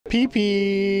pee.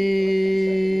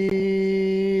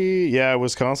 Yeah,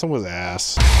 Wisconsin was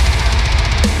ass.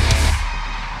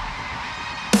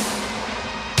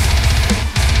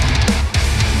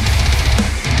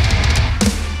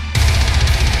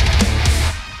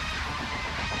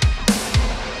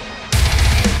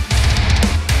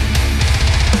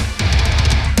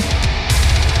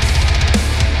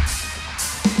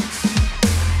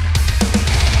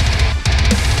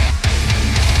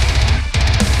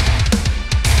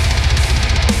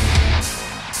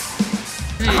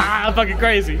 Fucking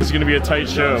crazy. It's gonna be a tight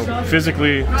show.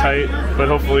 Physically tight, but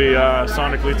hopefully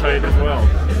sonically tight as well.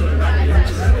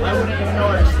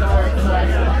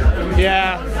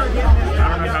 Yeah. I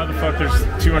don't know how the fuck there's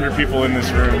 200 people in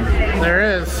this room. There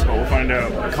is. But we'll find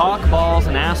out. Cock, balls,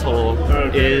 and asshole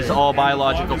is all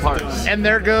biological parts. And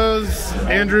there goes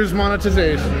Andrew's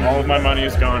monetization. All of my money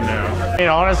is gone now. I mean,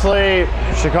 honestly,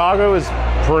 Chicago is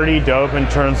pretty dope in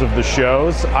terms of the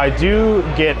shows. I do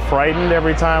get frightened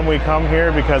every time we come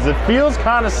here because it feels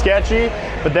kind of sketchy,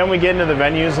 but then we get into the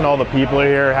venues and all the people are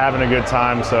here having a good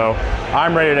time, so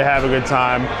I'm ready to have a good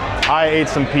time. I ate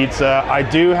some pizza. I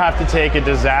do have to take a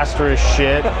disastrous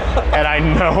shit, and I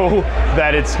know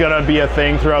that it's gonna be a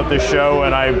thing throughout the show,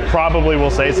 and I probably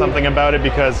will say something about it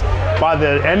because by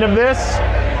the end of this,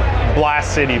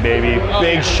 Blast City, baby.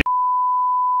 Big shit.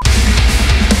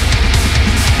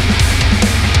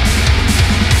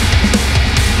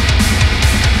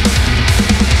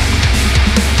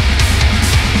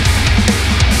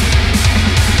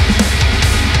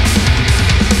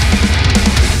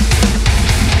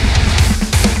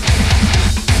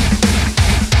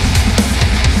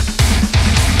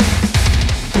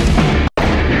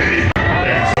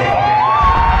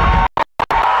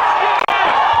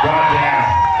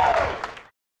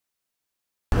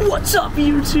 What's up,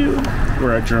 YouTube?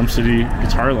 We're at Drum City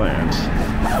Guitar Land.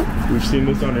 We've seen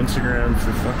this on Instagram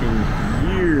for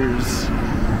fucking years.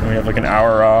 And we have like an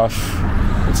hour off.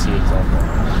 Let's see what's on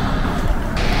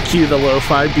there. Cue the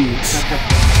lo-fi beats.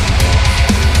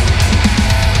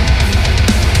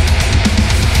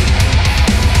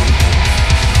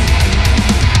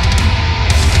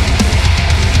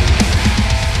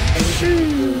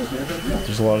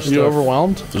 There's a lot of stuff. You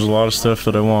overwhelmed? There's a lot of stuff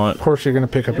that I want. Of course you're gonna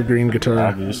pick up a green guitar.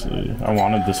 Obviously. I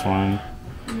wanted this one.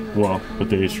 Well, with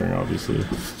the A-string, obviously.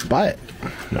 Buy it.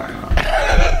 No.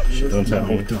 Don't tell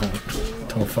me.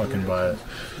 Don't fucking buy it.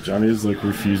 Johnny is like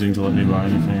refusing to let me buy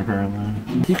anything,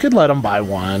 apparently. You could let him buy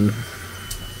one.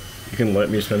 You can let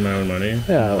me spend my own money?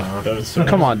 Yeah. That was so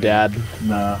Come on, Dad.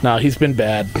 Nah. No, he's been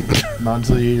bad. Not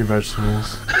until you eat your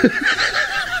vegetables.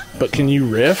 But can you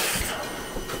riff?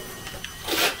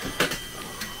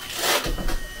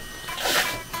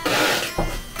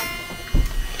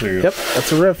 There you go. Yep,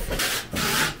 that's a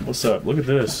riff. What's up? Look at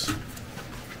this.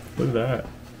 Look at that.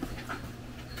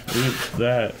 Look at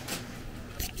that.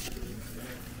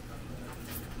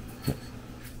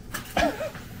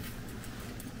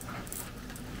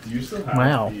 Do you still have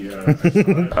Wow.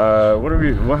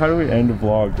 how do we end a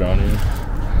vlog, Johnny?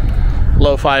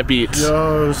 Lo-fi beats.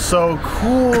 Yo, so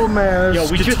cool, man. Yo,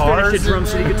 There's we just guitars finished at Drum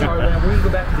City in Guitar Land. We're gonna go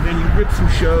back to the venue, rip some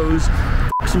shows,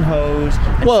 some hoes,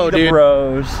 and Whoa, see the dude.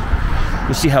 bros.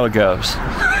 We'll see how it goes.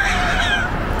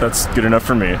 That's good enough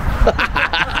for me.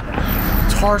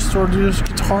 Guitar store, dude. There's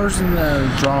guitars and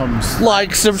drums.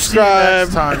 Like, See you subscribe.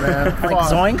 next time, man. Like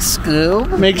Fuck. Zoink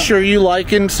Scoob. Make sure you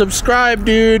like and subscribe,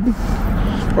 dude.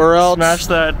 Or else Smash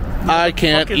that I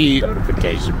can't eat.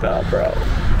 Notification bell, bro.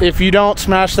 If you don't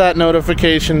smash that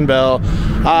notification bell,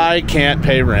 I can't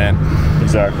pay rent.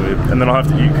 Exactly. And then I'll have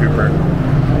to eat Cooper.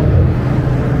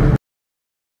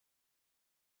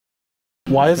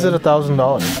 Why is it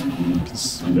 $1,000?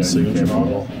 Signature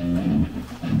model.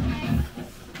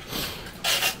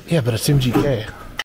 Yeah, but it's MGK.